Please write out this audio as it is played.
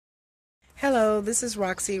Hello, this is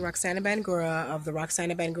Roxana Bangura of the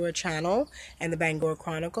Roxana Bangura channel and the Bangura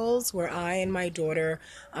Chronicles, where I and my daughter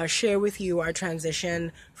share with you our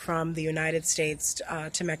transition from the United States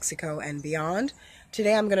to Mexico and beyond.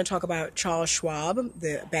 Today I'm going to talk about Charles Schwab,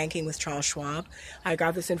 the banking with Charles Schwab. I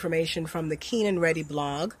got this information from the Keen and Ready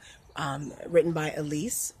blog, written by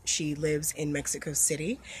Elise. She lives in Mexico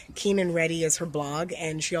City. Keen and Ready is her blog,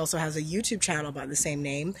 and she also has a YouTube channel by the same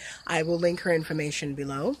name. I will link her information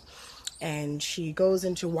below. And she goes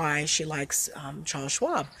into why she likes Charles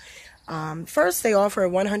Schwab. First, they offer a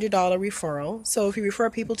 $100 referral. So if you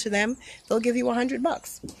refer people to them, they'll give you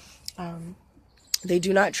 $100. They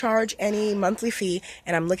do not charge any monthly fee,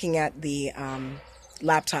 and I'm looking at the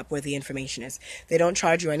laptop where the information is. They don't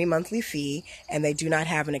charge you any monthly fee, and they do not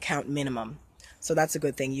have an account minimum. So that's a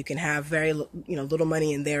good thing. You can have very little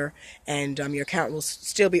money in there, and your account will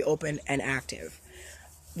still be open and active.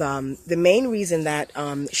 The main reason that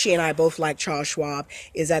she and I both like Charles Schwab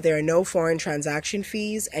is that there are no foreign transaction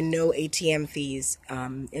fees and no ATM fees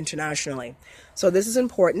internationally. So this is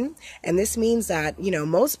important, and this means that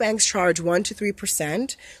most banks charge 1 to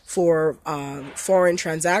 3% for foreign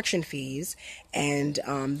transaction fees, and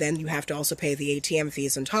then you have to also pay the ATM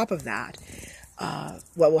fees on top of that.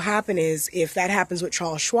 What will happen is, if that happens with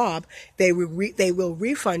Charles Schwab, they will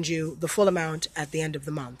refund you the full amount at the end of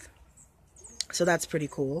the month. So that's pretty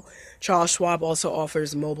cool. Charles Schwab also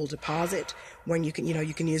offers mobile deposit, when you can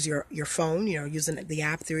use your phone, using the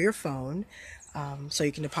app through your phone, so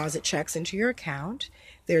you can deposit checks into your account.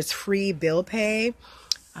 There's free bill pay,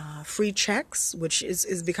 free checks, which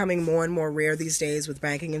is becoming more and more rare these days with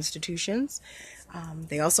banking institutions.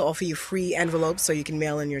 They also offer you free envelopes so you can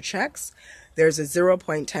mail in your checks. There's a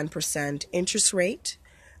 0.10% interest rate.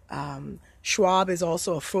 Schwab is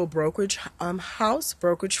also a full brokerage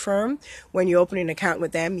brokerage firm. When you open an account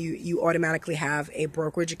with them, you automatically have a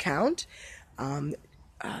brokerage account.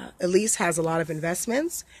 Elise has a lot of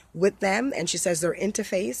investments with them, and she says their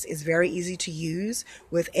interface is very easy to use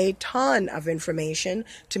with a ton of information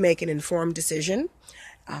to make an informed decision.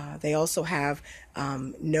 They also have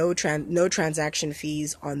no transaction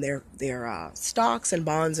fees on their stocks and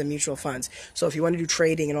bonds and mutual funds. So if you want to do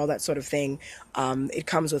trading and all that sort of thing, it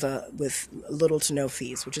comes with little to no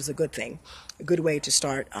fees, which is a good thing, a good way to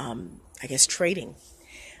start, I guess, trading.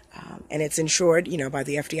 And it's insured, by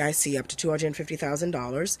the FDIC up to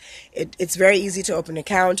 $250,000. It's very easy to open an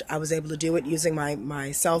account. I was able to do it using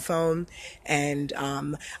my cell phone, and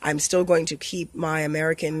I'm still going to keep my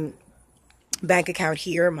American bank account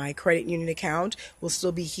here. My credit union account will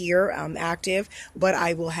still be here, active, but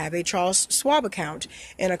I will have a Charles Schwab account.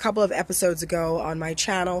 And a couple of episodes ago on my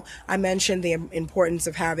channel, I mentioned the importance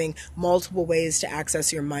of having multiple ways to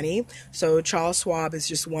access your money. So Charles Schwab is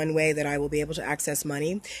just one way that I will be able to access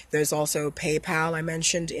money. There's also PayPal, I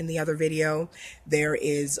mentioned in the other video. There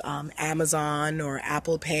is Amazon or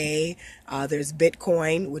Apple Pay. There's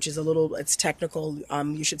Bitcoin, which is it's technical.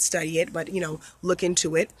 You should study it, but look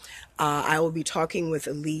into it. I will be talking with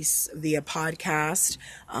Elise via podcast,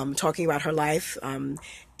 talking about her life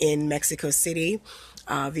in Mexico City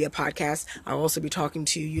via podcast. I'll also be talking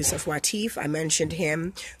to Yusuf Watif. I mentioned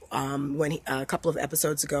him a couple of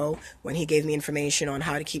episodes ago when he gave me information on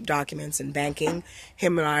how to keep documents in banking.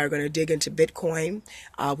 Him and I are going to dig into Bitcoin.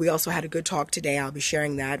 We also had a good talk today. I'll be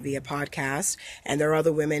sharing that via podcast. And there are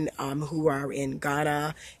other women who are in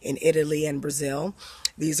Ghana, in Italy, and Brazil.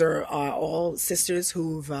 These are all sisters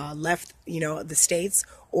who've left, the States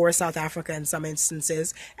or South Africa in some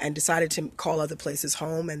instances, and decided to call other places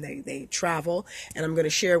home, and they travel. And I'm going to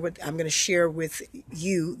share with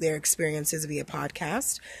you their experiences via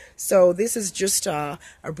podcast. So this is just a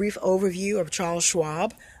brief overview of Charles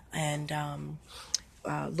Schwab, and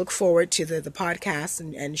look forward to the podcast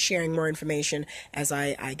and sharing more information as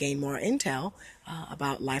I gain more intel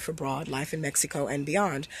about life abroad, life in Mexico, and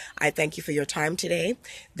beyond. I thank you for your time today.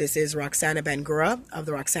 This is Roxana Bangura of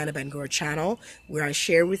the Roxana Bangura channel, where I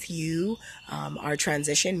share with you our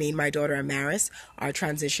transition, me and my daughter Amaris, our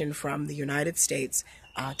transition from the United States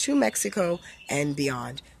to Mexico and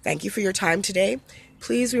beyond. Thank you for your time today.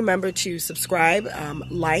 Please remember to subscribe,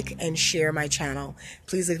 like, and share my channel.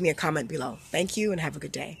 Please leave me a comment below. Thank you, and have a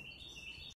good day.